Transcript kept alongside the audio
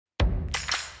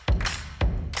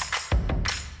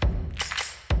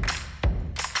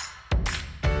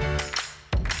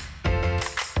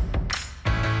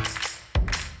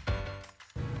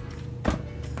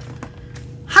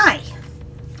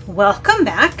welcome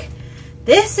back.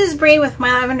 This is Bree with My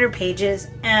Lavender Pages,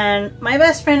 and my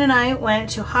best friend and I went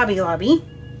to Hobby Lobby.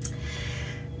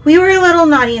 We were a little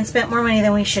naughty and spent more money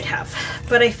than we should have,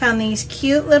 but I found these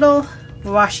cute little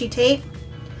washi tape.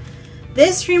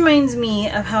 This reminds me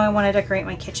of how I want to decorate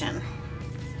my kitchen.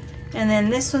 And then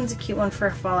this one's a cute one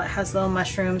for fall. It has little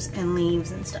mushrooms and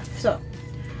leaves and stuff. So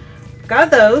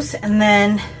got those, and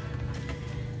then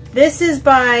this is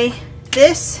by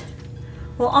this.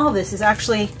 Well, all this is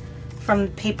actually from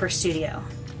Paper Studio.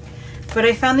 But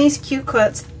I found these cute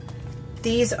quotes.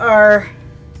 These are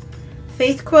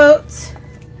faith quotes,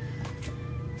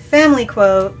 family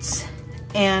quotes,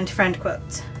 and friend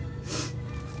quotes.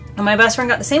 And my best friend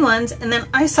got the same ones, and then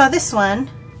I saw this one,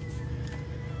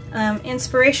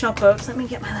 inspirational quotes. Let me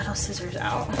get my little scissors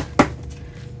out.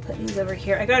 Put these over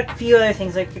here. I got a few other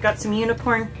things, like I got some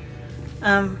unicorn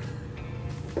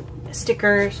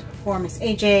stickers for Miss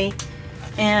AJ,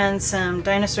 and some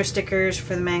dinosaur stickers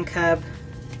for the man cub,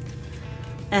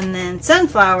 and then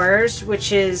sunflowers,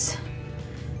 which is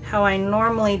how I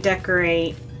normally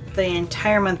decorate the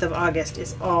entire month of August,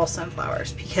 is all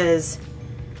sunflowers, because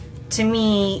to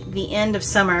me the end of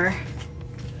summer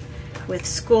with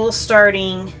school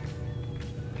starting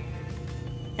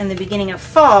and the beginning of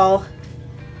fall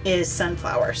is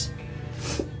sunflowers.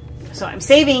 So I'm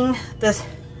saving the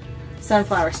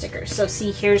sunflower stickers. So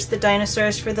see, here's the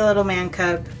dinosaurs for the little man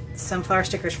cub, sunflower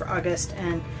stickers for August,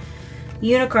 and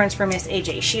unicorns for Miss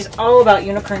AJ. She's all about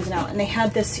unicorns now, and they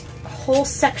had this whole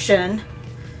section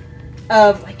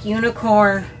of like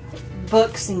unicorn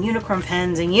books and unicorn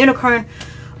pens and unicorn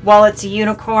wallets, a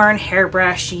unicorn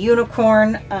hairbrush, a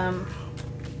unicorn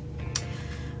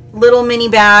little mini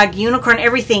bag, unicorn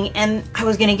everything. And I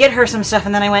was gonna get her some stuff,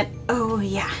 and then I went, oh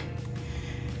yeah,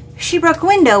 she broke a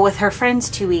window with her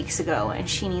friends 2 weeks ago, and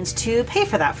she needs to pay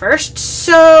for that first.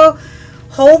 So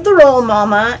hold the roll,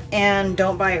 mama, and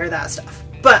don't buy her that stuff.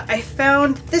 But I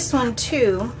found this one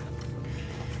too,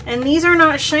 and these are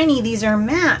not shiny, these are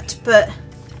matte, but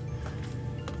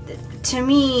to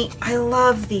me, I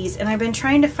love these, and I've been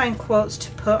trying to find quotes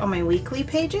to put on my weekly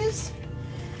pages,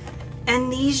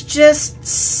 and these just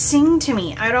sing to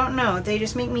me. I don't know, they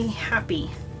just make me happy.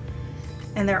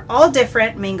 And they're all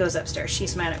different. Mango's upstairs.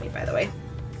 She's mad at me, by the way,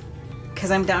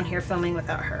 because I'm down here filming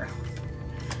without her.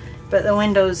 But the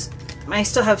windows, I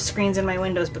still have screens in my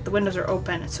windows, but the windows are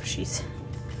open, so she's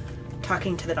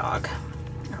talking to the dog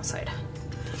outside.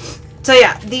 So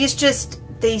yeah, these just,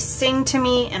 they sing to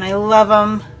me, and I love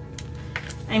them.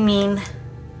 I mean,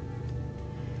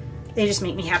 they just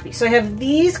make me happy. So I have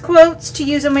these quotes to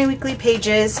use on my weekly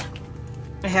pages.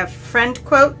 I have friend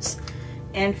quotes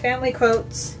and family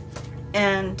quotes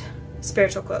and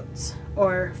spiritual quotes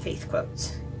or faith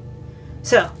quotes.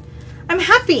 So I'm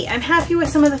happy with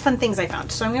some of the fun things I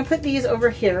found. So I'm going to put these over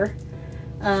here.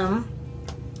 Let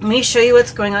me show you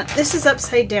what's going on. This is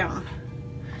upside down,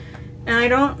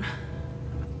 and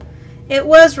it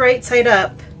was right side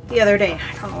up the other day.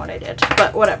 I don't know what I did,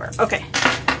 but whatever. Okay.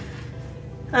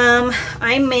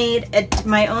 I made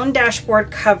my own dashboard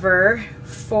cover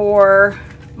for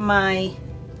my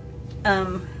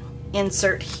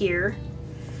insert here.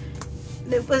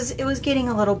 It was getting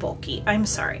a little bulky. I'm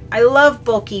sorry. I love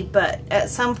bulky, but at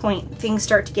some point things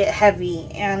start to get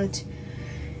heavy, and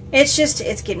it's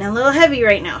getting a little heavy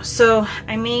right now. So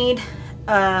I made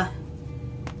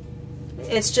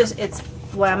it's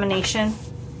lamination.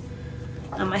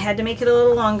 I had to make it a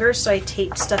little longer, so I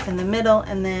taped stuff in the middle,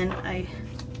 and then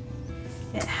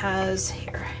it has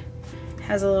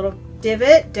a little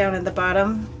divot down at the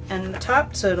bottom and the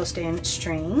top, so it'll stay in its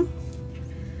string.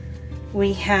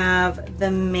 We have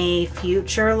the May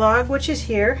future log, which is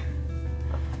here.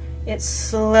 It's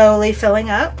slowly filling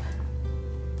up.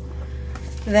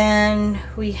 Then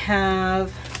we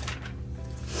have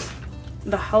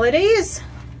the holidays.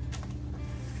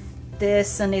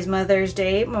 This Sunday's Mother's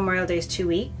Day. Memorial Day is 2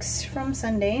 weeks from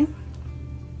Sunday,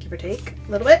 give or take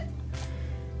a little bit.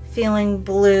 Feeling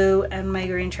blue and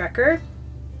migraine tracker.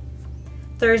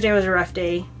 Thursday was a rough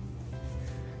day.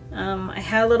 I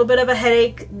had a little bit of a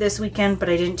headache this weekend, but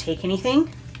I didn't take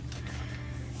anything.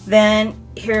 Then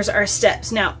here's our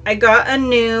steps. Now I got a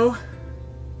new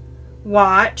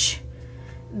watch.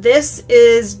 This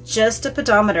is just a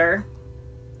pedometer,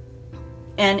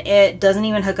 and it doesn't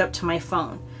even hook up to my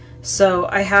phone. So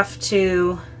I have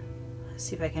to, let's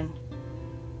see if I can,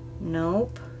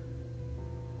 nope.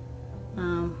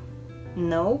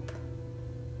 Nope.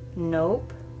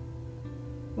 Nope.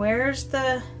 Where's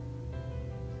the,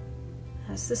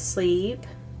 that's the sleep.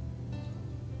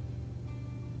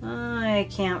 I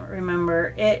can't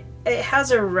remember. It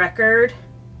has a record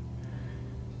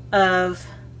of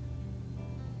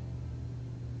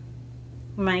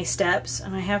my steps,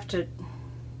 and I have to,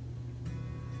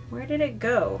 where did it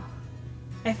go?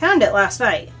 I found it last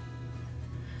night.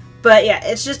 But yeah,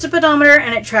 it's just a pedometer,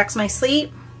 and it tracks my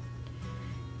sleep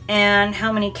and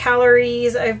how many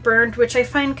calories I've burned, which I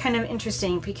find kind of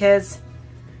interesting because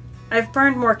I've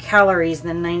burned more calories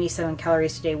than 97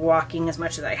 calories today walking as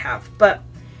much as I have. But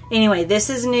anyway, this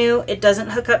is new. It doesn't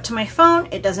hook up to my phone.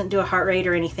 It doesn't do a heart rate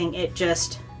or anything. It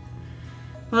just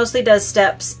mostly does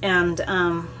steps and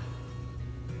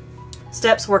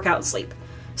steps, workout, and sleep.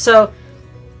 So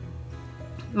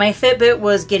my Fitbit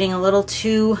was getting a little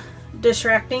too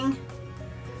distracting,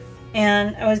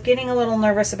 and I was getting a little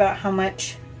nervous about how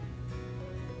much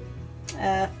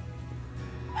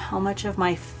of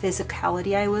my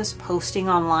physicality I was posting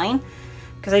online,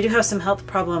 because I do have some health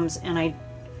problems, and it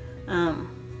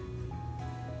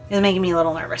was making me a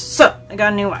little nervous. So I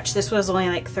got a new watch. This was only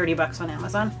like 30 bucks on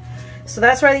Amazon. So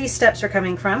that's where these steps are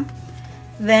coming from.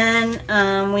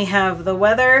 Then we have the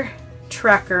weather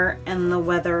tracker and the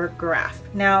weather graph.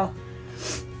 Now,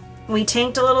 we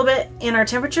tanked a little bit in our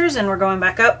temperatures and we're going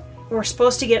back up. We're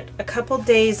supposed to get a couple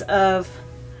days of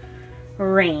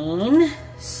rain.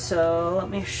 So let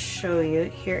me show you.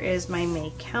 Here is my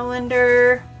May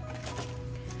calendar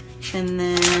and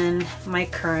then my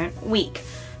current week.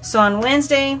 So on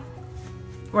Wednesday,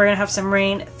 we're going to have some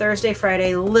rain. Thursday,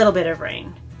 Friday, a little bit of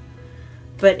rain,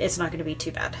 but it's not going to be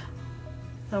too bad.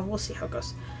 So we'll see how it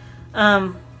goes.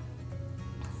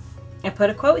 I put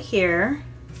a quote here.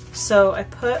 So I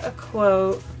put a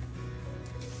quote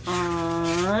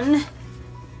on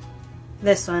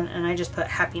this one, and I just put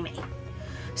Happy May.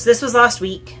 So this was last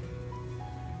week.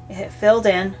 It filled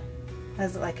in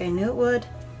as like I knew it would.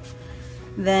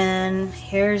 Then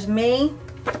here's May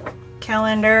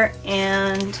calendar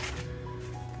and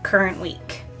current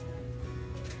week.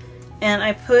 And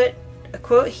I put a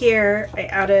quote here. I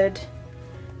added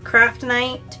craft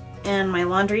night and my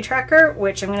laundry tracker,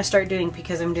 which I'm going to start doing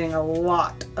because I'm doing a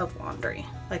lot of laundry,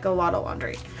 like a lot of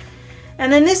laundry.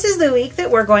 And then this is the week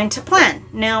that we're going to plan.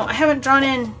 Now, I haven't drawn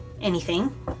in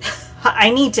anything.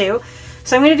 I need to.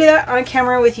 So I'm going to do that on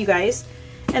camera with you guys.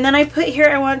 And then I put here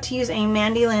I want to use a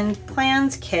MandyLynn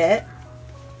plans kit.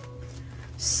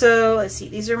 So let's see,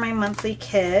 these are my monthly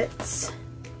kits.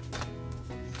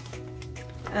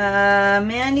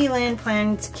 MandyLynn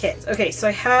plans kits. Okay, so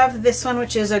I have this one,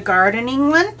 which is a gardening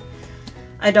one.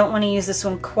 I don't want to use this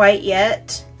one quite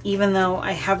yet, even though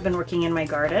I have been working in my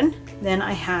garden. Then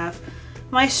I have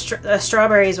my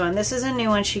strawberries one. This is a new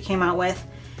one she came out with.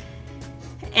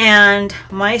 And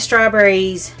my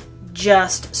strawberries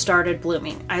just started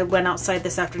blooming. I went outside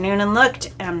this afternoon and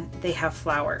looked, and they have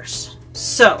flowers.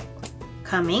 So,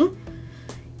 coming.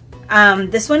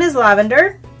 This one is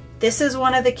lavender. This is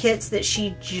one of the kits that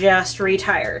she just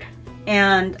retired.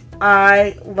 And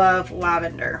I love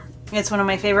lavender. It's one of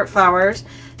my favorite flowers,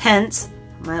 hence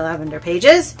my lavender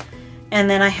pages. And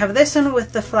then I have this one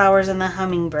with the flowers and the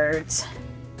hummingbirds.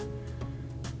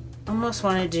 Almost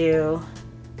want to do,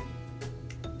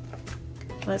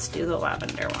 let's do the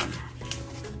lavender one.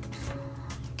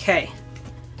 Okay.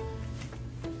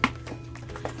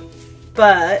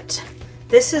 But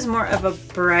this is more of a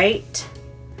bright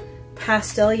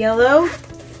pastel yellow.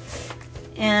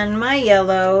 And my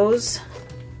yellows,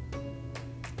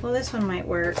 well, this one might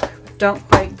work. Don't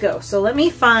quite go. So let me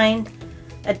find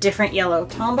a different yellow.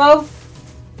 Tombow.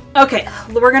 Okay,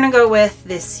 we're gonna go with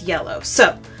this yellow.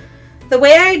 So the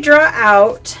way I draw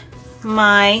out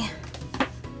my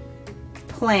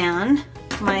plan,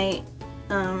 my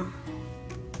I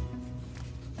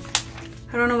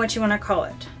don't know what you want to call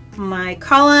it. My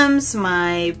columns,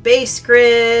 my base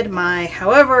grid, my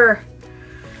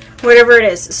whatever it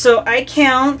is. So I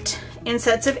count in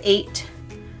sets of 8.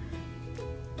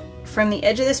 From the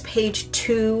edge of this page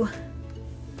to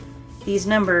these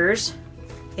numbers,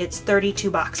 it's 32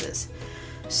 boxes.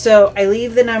 So I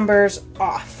leave the numbers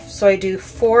off. So I do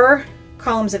 4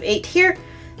 columns of 8 here,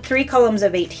 3 columns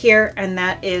of 8 here, and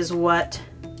that is what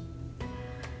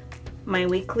my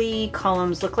weekly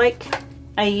columns look like.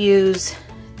 I use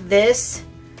this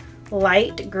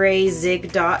light gray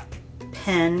zig dot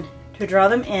pen to draw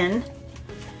them in,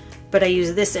 but I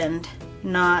use this end,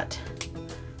 not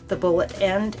the bullet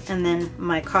end, and then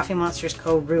my Coffee Monsterz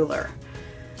Co. ruler.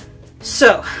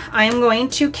 So I'm going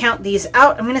to count these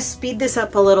out. I'm going to speed this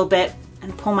up a little bit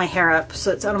and pull my hair up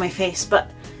so it's out of my face, but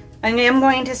I am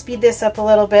going to speed this up a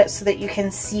little bit so that you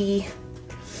can see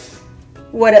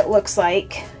what it looks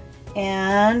like,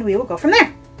 and we will go from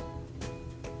there.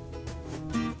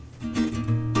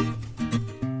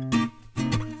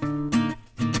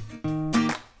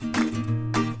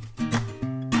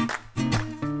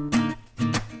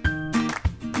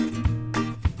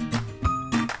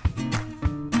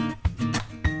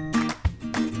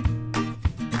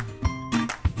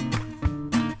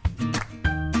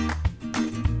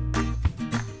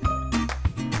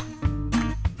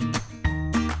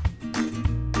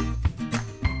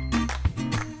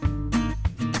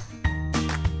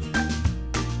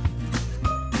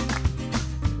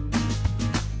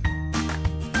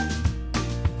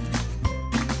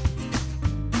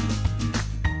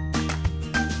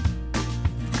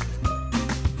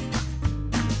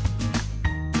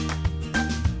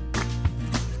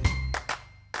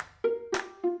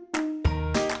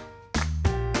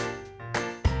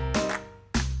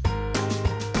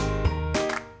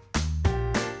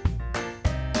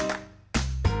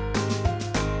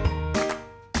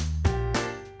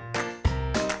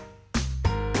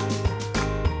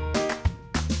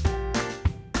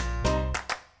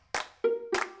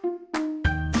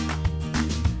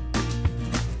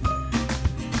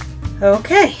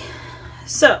 Okay,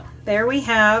 so there we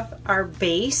have our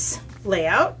base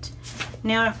layout.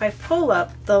 Now if I pull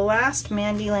up the last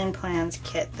MandyLynn Plans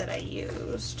kit that I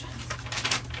used,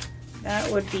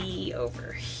 that would be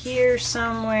over here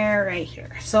somewhere, right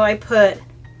here. So I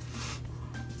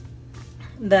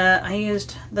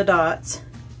used the dots.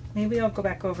 Maybe I'll go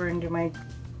back over and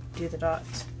do the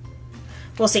dots.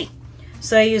 We'll see.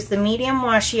 So I used the medium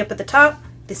washi up at the top,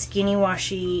 the skinny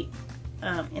washi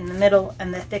in the middle,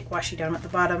 and the thick washi down at the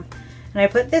bottom. And I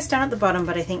put this down at the bottom,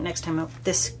 but I think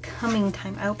this coming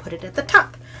time I'll put it at the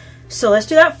top. So let's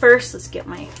do that first. Let's get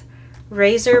my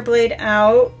razor blade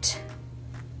out.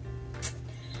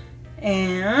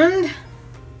 And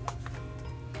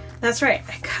that's right,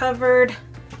 I covered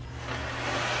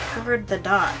the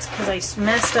dots because I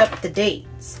messed up the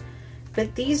dates.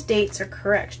 But these dates are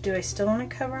correct. Do I still want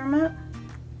to cover them up?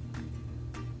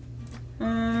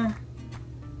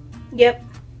 Yep.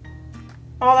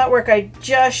 All that work I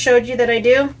just showed you that I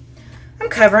do, I'm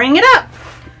covering it up.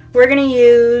 We're going to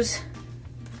use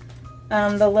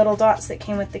the little dots that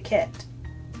came with the kit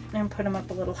and put them up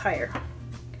a little higher.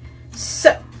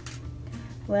 So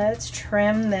let's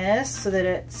trim this so that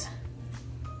it's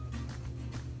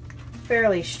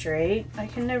fairly straight. I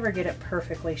can never get it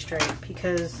perfectly straight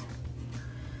because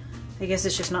I guess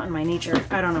it's just not in my nature.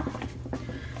 I don't know.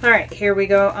 All right, here we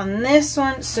go on this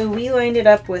one. So we lined it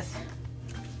up with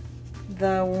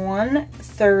the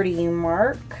 130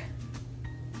 mark,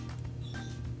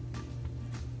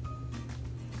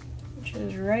 which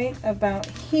is right about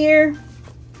here.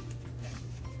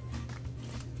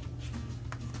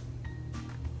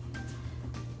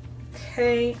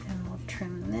 Okay, and we'll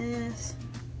trim this.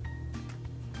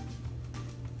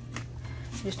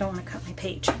 I just don't want to cut my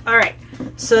page. All right,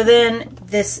 so then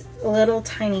this little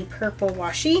tiny purple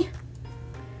washi,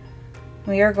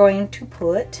 we are going to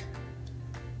put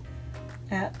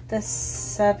at the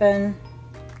 7.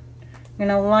 I'm going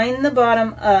to line the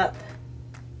bottom up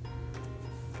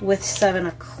with 7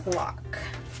 o'clock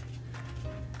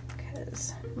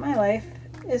because my life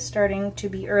is starting to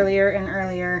be earlier and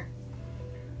earlier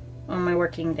on my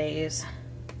working days.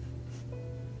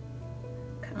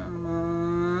 Come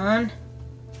on.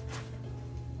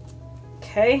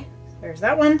 Okay, there's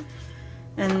that one.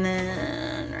 And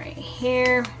then right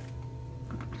here,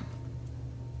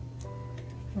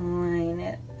 line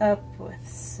it up with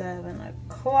 7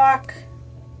 o'clock.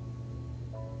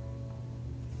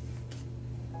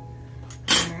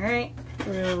 Alright,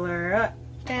 ruler up,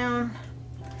 down.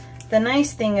 The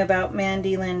nice thing about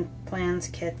MandyLynn Plans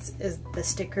kits is the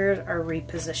stickers are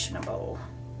repositionable.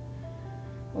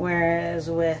 Whereas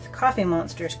with Coffee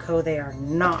Monsterz Co. they are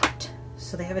not.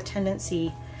 So they have a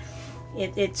tendency,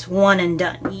 it's one and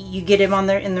done. You get them on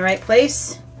there in the right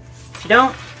place. If you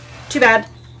don't, too bad,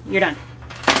 you're done.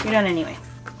 You're done anyway.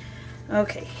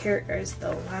 Okay, here is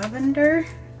the lavender.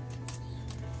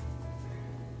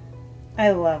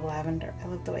 I love lavender. I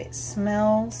love the way it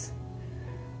smells.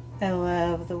 I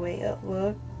love the way it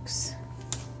looks.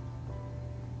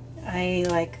 I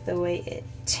like the way it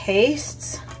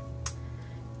tastes.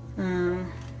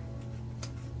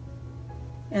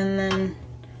 And then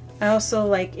I also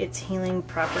like its healing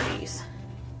properties.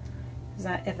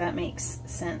 If that makes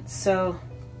sense. So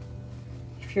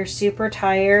if you're super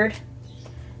tired,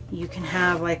 you can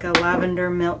have like a lavender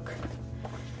milk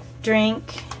drink.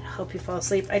 Help you fall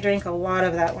asleep. I drank a lot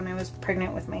of that when I was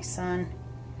pregnant with my son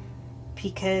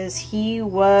because he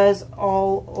was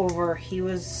all over. He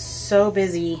was so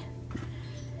busy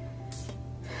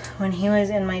when he was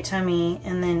in my tummy,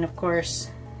 and then of course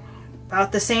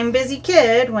about the same busy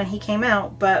kid when he came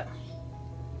out, but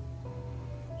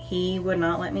he would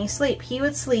not let me sleep. He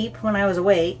would sleep when I was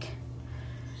awake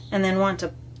and then want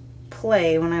to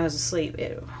play when I was asleep.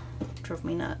 It drove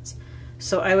me nuts.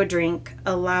 So I would drink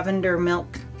a lavender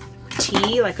milk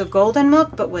tea, like a golden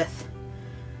milk, but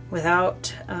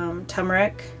without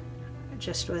turmeric,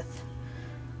 just with,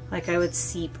 like, I would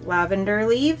steep lavender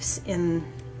leaves in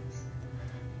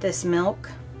this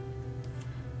milk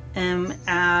and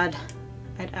I'd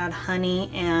add honey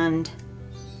and,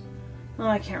 well,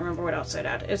 I can't remember what else I'd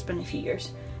add. It's been a few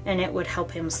years, and it would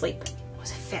help him sleep. It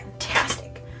was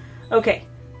fantastic. Okay,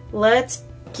 let's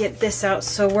get this out.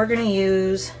 So we're gonna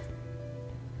use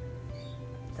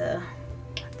it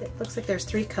looks like there's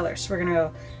 3 colors. So we're gonna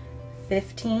go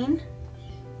 15,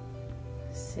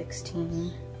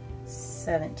 16,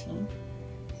 17,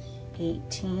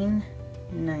 18,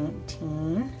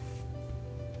 19,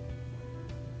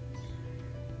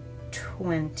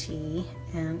 20,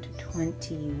 and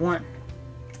 21.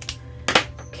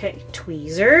 Okay,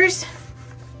 tweezers.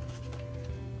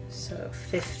 So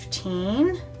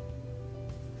 15,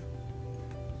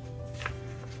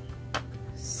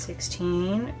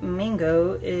 16.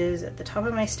 Mingo is at the top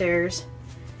of my stairs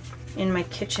in my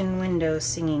kitchen window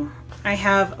singing. I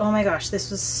have, oh my gosh, this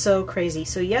was so crazy.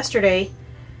 So yesterday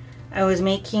I was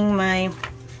making my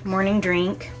morning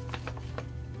drink,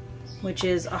 which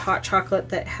is a hot chocolate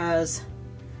that has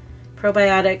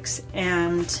probiotics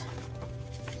and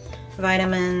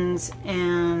vitamins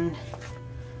and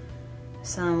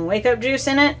some wake up juice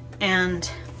in it. And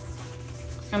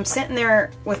I'm sitting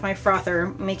there with my frother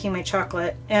making my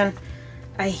chocolate, and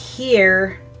I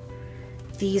hear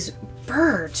these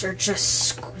birds are just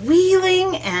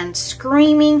squealing and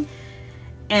screaming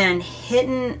and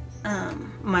hitting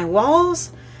my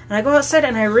walls. And I go outside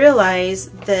and I realize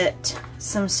that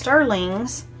some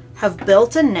starlings have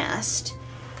built a nest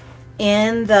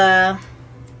in the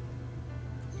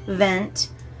vent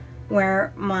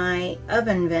where my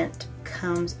oven vent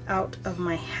comes out of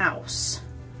my house.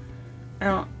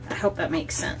 I hope that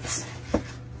makes sense.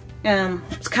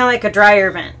 It's kind of like a dryer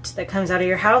vent that comes out of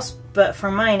your house, but for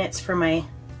mine it's for my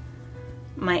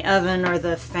oven, or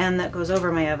the fan that goes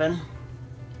over my oven.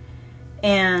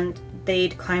 And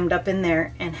they'd climbed up in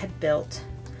there and had built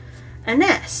a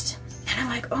nest. And I'm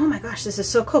like, oh my gosh, this is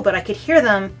so cool. But I could hear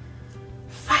them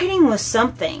fighting with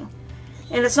something.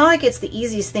 And it's not like it's the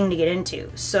easiest thing to get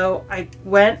into. So I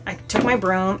took my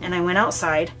broom and I went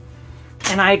outside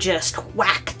and I just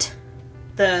whacked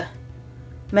the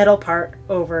metal part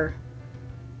over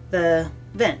the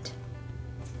vent.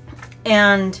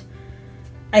 And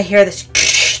I hear this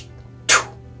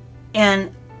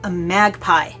and a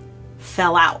magpie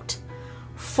fell out.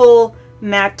 Full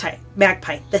magpie.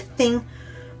 The thing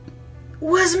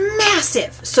was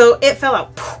massive. So it fell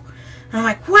out. And I'm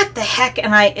like, what the heck?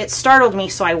 And it startled me,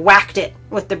 so I whacked it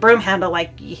with the broom handle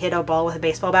like you hit a ball with a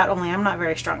baseball bat, only I'm not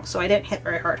very strong, so I didn't hit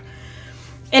very hard.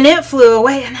 And it flew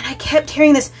away, and then I kept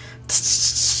hearing this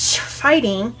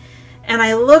fighting, and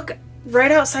I look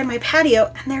right outside my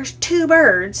patio, and there's two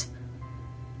birds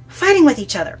fighting with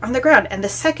each other on the ground. And the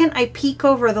second I peek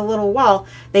over the little wall,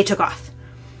 they took off.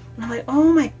 And I'm like,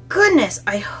 oh my goodness,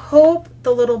 I hope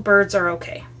the little birds are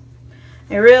okay.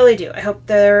 I really do. I hope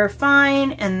they're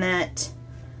fine and that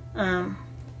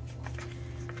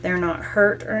they're not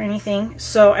hurt or anything.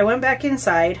 So I went back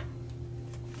inside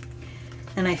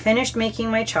and I finished making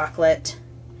my chocolate,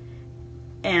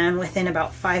 and within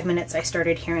about 5 minutes I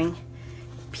started hearing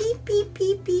beep, beep,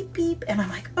 beep, beep, beep, and I'm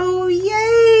like, oh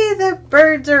yay, the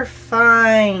birds are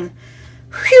fine.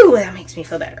 Whew, that makes me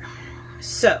feel better.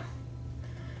 So,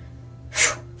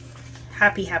 whew,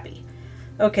 happy.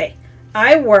 Okay,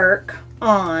 I work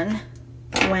on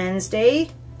Wednesday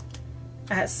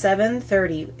at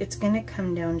 7:30. It's gonna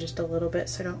come down just a little bit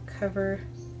so I don't cover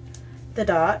the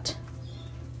dot.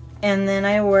 And then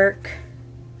I work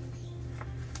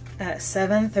at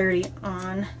 7:30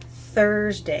 on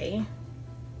Thursday.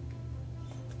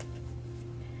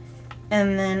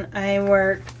 And then I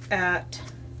work at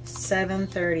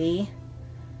 7:30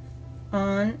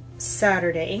 on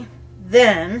Saturday.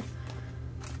 Then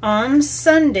on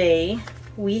Sunday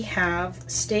we have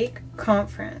steak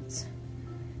conference,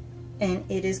 and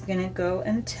it is gonna go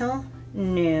until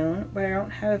noon, but I don't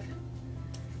have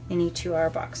any 2-hour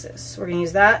boxes, so we're gonna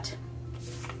use that.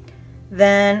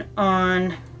 Then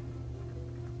on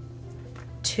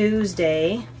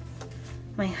Tuesday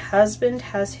my husband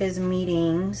has his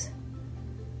meetings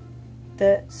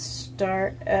that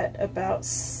start at about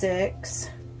 6,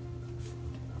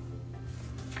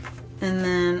 and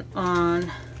then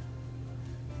on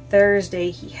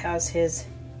Thursday he has his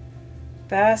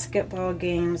basketball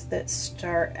games that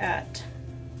start at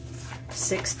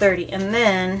 6:30. And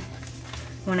then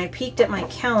when I peeked at my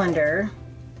calendar,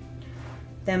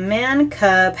 the Man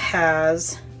Cub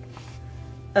has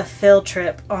a field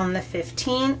trip on the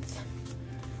 15th,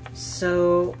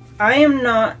 so I am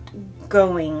not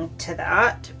going to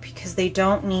that because they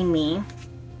don't need me.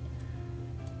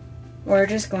 We're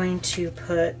just going to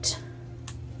put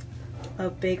a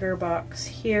bigger box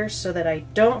here so that I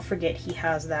don't forget he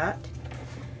has that.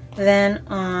 Then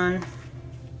on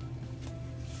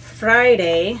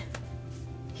Friday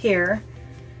here,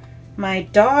 my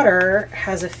daughter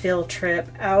has a field trip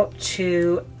out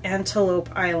to Antelope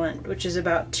Island, which is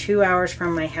about 2 hours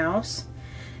from my house.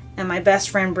 And my best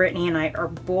friend Brittany and I are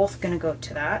both going to go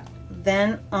to that.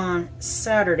 Then on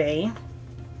Saturday,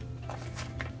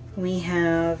 we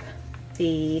have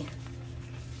the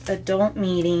adult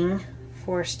meeting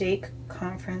for steak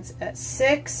conference at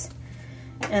 6.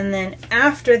 And then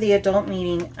after the adult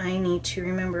meeting, I need to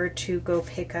remember to go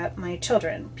pick up my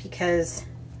children because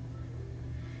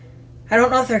I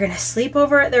don't know if they're going to sleep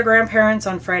over at their grandparents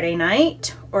on Friday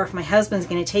night or if my husband's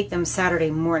going to take them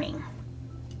Saturday morning.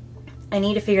 I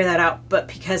need to figure that out. But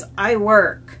because I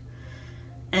work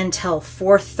until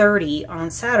 4:30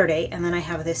 on Saturday and then I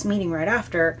have this meeting right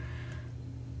after,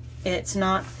 it's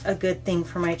not a good thing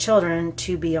for my children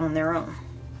to be on their own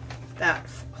that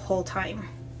whole time.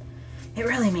 It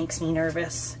really makes me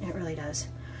nervous. It really does.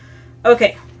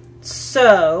 Okay,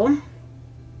 so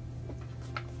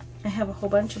I have a whole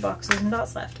bunch of boxes and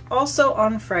dots left. Also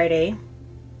on Friday,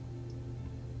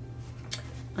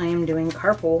 I am doing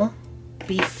carpool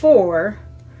before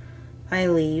I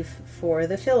leave for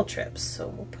the field trips. So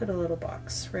we'll put a little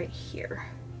box right here.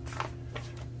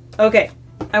 Okay,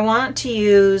 I want to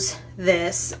use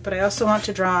this, but I also want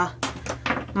to draw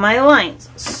my lines.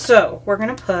 So we're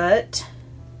gonna put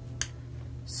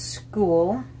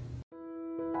school.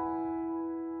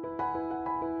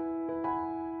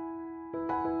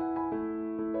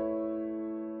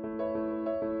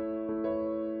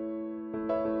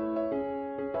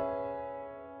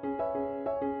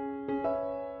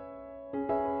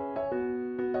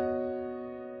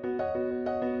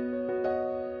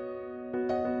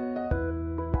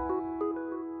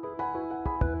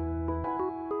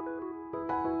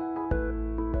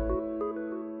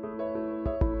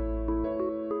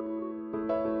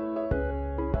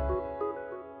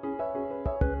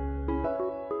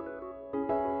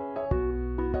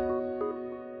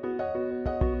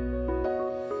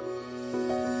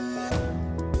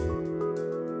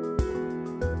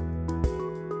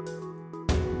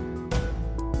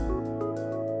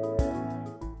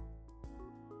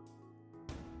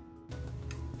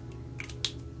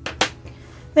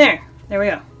 There we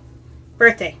go.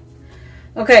 Birthday.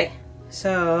 Okay,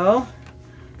 so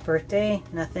birthday,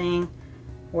 nothing,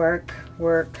 work,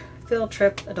 field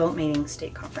trip, adult meeting,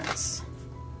 state conference.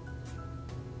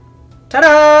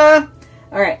 Ta-da!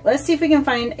 All right, let's see if we can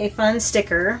find a fun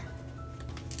sticker.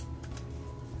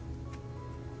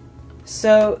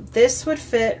 So this would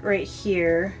fit right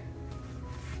here.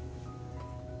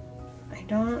 I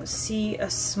don't see a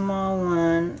small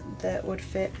one that would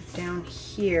fit down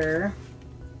here.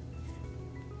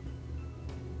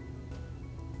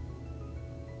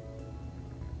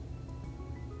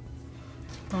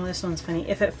 Oh, this one's funny.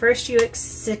 If at first you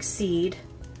succeed,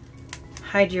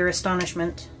 hide your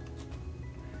astonishment.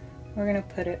 We're gonna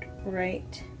put it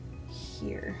right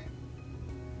here.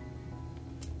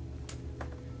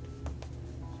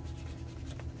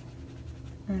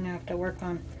 I'm gonna have to work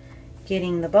on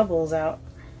getting the bubbles out.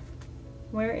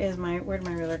 Where'd my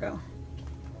ruler go?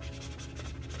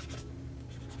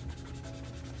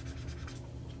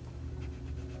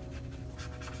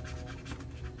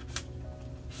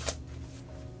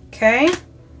 Okay,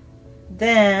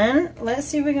 then let's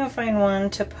see if we can find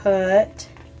one to put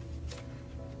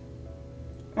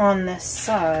on this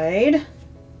side.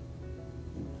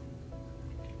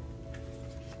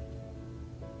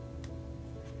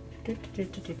 Here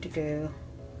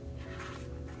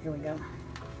we go.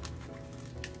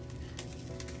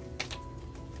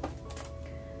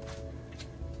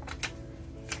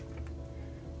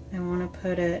 I want to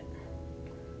put it,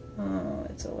 oh,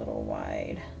 it's a little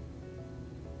wide.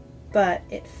 But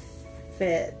it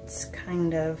fits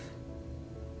kind of.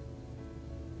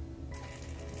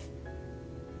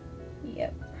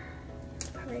 Yep,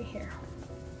 put right here.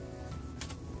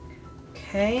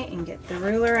 Okay, and get the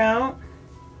ruler out.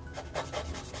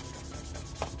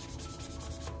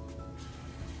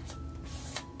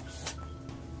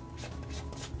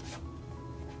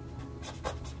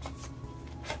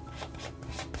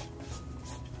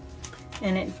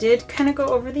 And it did kind of go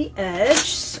over the edge,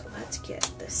 so let's get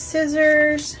the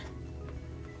scissors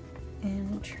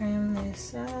and trim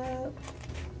this up.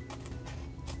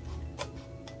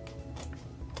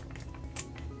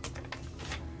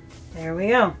 There we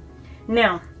go.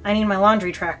 Now, I need my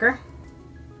laundry tracker,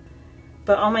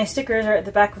 but all my stickers are at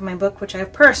the back of my book, which I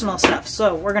have personal stuff,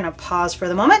 so we're gonna pause for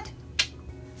the moment.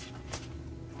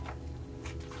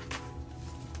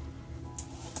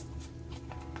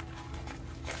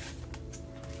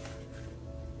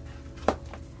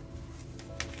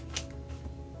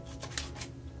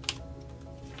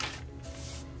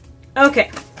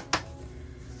 Okay,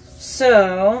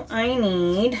 so I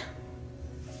need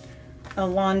a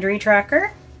laundry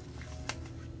tracker.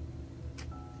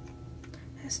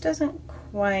 This doesn't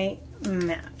quite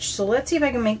match, so let's see if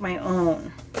I can make my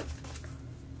own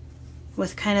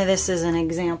with kind of this as an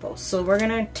example. So we're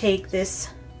gonna take this,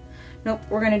 nope,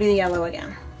 we're gonna do the yellow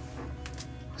again.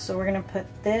 So we're gonna put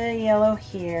the yellow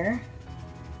here,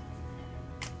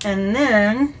 and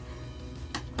then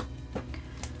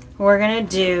we're gonna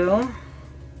do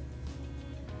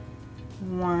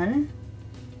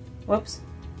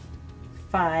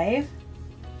 5,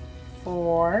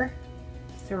 4,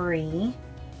 3,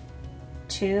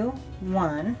 2,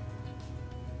 1.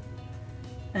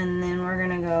 And then we're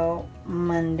gonna go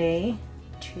Monday,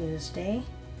 Tuesday,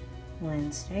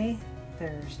 Wednesday,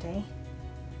 Thursday,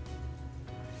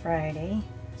 Friday,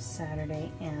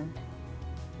 Saturday, and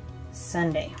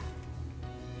Sunday.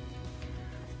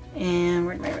 And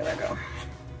where'd my ruler go?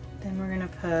 Then we're gonna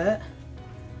put,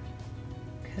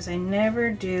 because I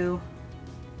never do,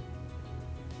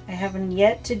 I haven't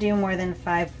yet to do more than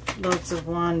 5 loads of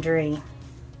laundry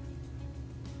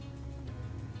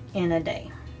in a day.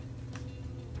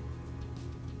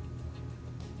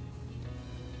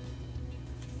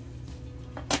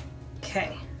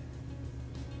 Okay.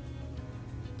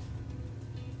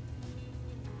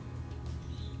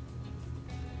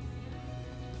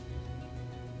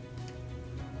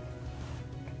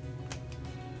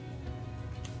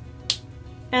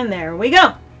 And there we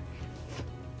go.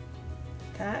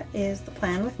 That is the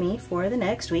plan with me for the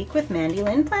next week with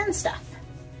MandyLynn Plan Stuff.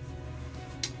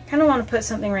 Kind of want to put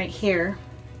something right here.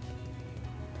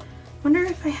 Wonder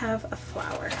if I have a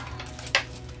flower.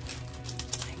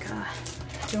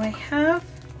 Do I have?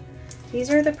 These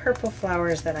are the purple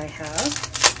flowers that I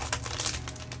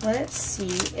have. Let's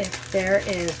see if there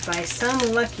is, by some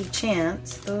lucky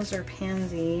chance, those are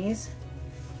pansies,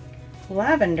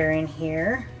 lavender in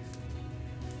here.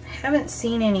 I haven't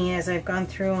seen any as I've gone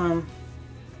through them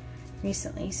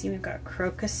recently. See, we've got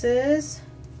crocuses.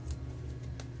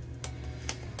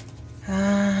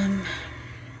 I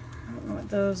don't know what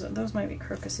those might be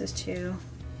crocuses too.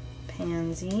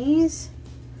 Pansies.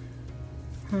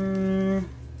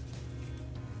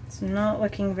 It's not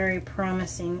looking very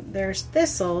promising. There's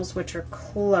thistles, which are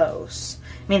close.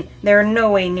 I mean, they're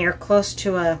no way near close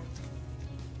to a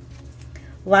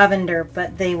lavender,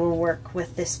 but they will work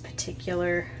with this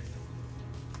particular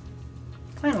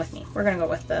plan with me. We're gonna go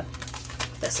with the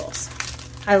thistles.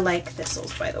 I like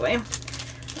thistles, by the way.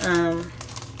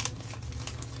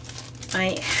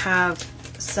 I have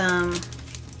some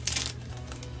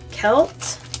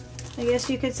Celt, I guess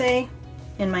you could say,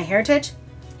 in my heritage,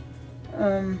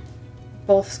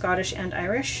 both Scottish and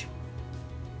Irish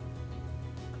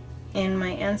in my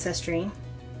ancestry.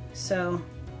 So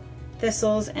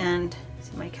thistles and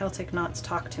see, my Celtic knots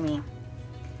talk to me.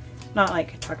 Not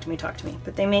like talk to me,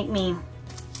 but they make me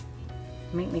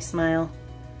smile,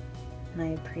 and I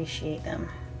appreciate them.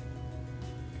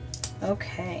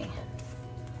 Okay,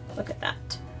 look at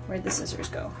that. Where'd the scissors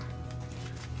go?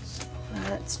 So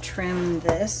let's trim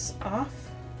this off.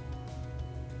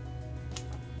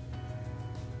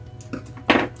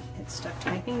 It's stuck to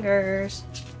my fingers.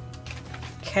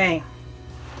 Okay.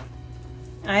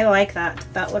 I like that.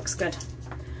 That looks good.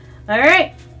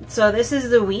 Alright, so this is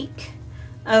the week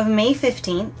of May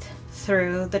 15th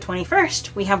through the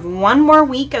 21st. We have one more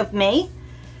week of May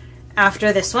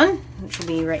after this one, which will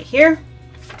be right here.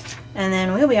 And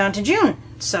then we'll be on to June.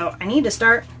 So I need to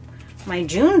start my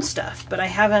June stuff, but I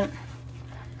haven't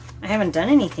done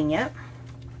anything yet.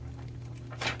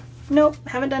 Nope,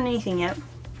 haven't done anything yet.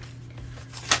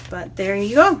 But there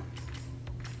you go.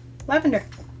 Lavender.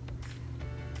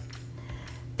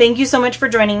 Thank you so much for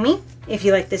joining me. If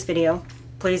you like this video,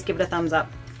 please give it a thumbs up.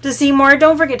 To see more,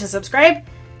 don't forget to subscribe.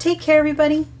 Take care,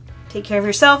 everybody. Take care of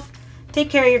yourself. Take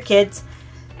care of your kids.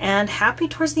 And happy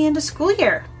towards the end of school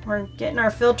year. We're getting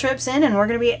our field trips in and we're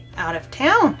going to be out of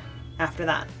town after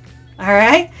that. All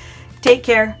right? Take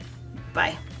care.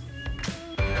 Bye.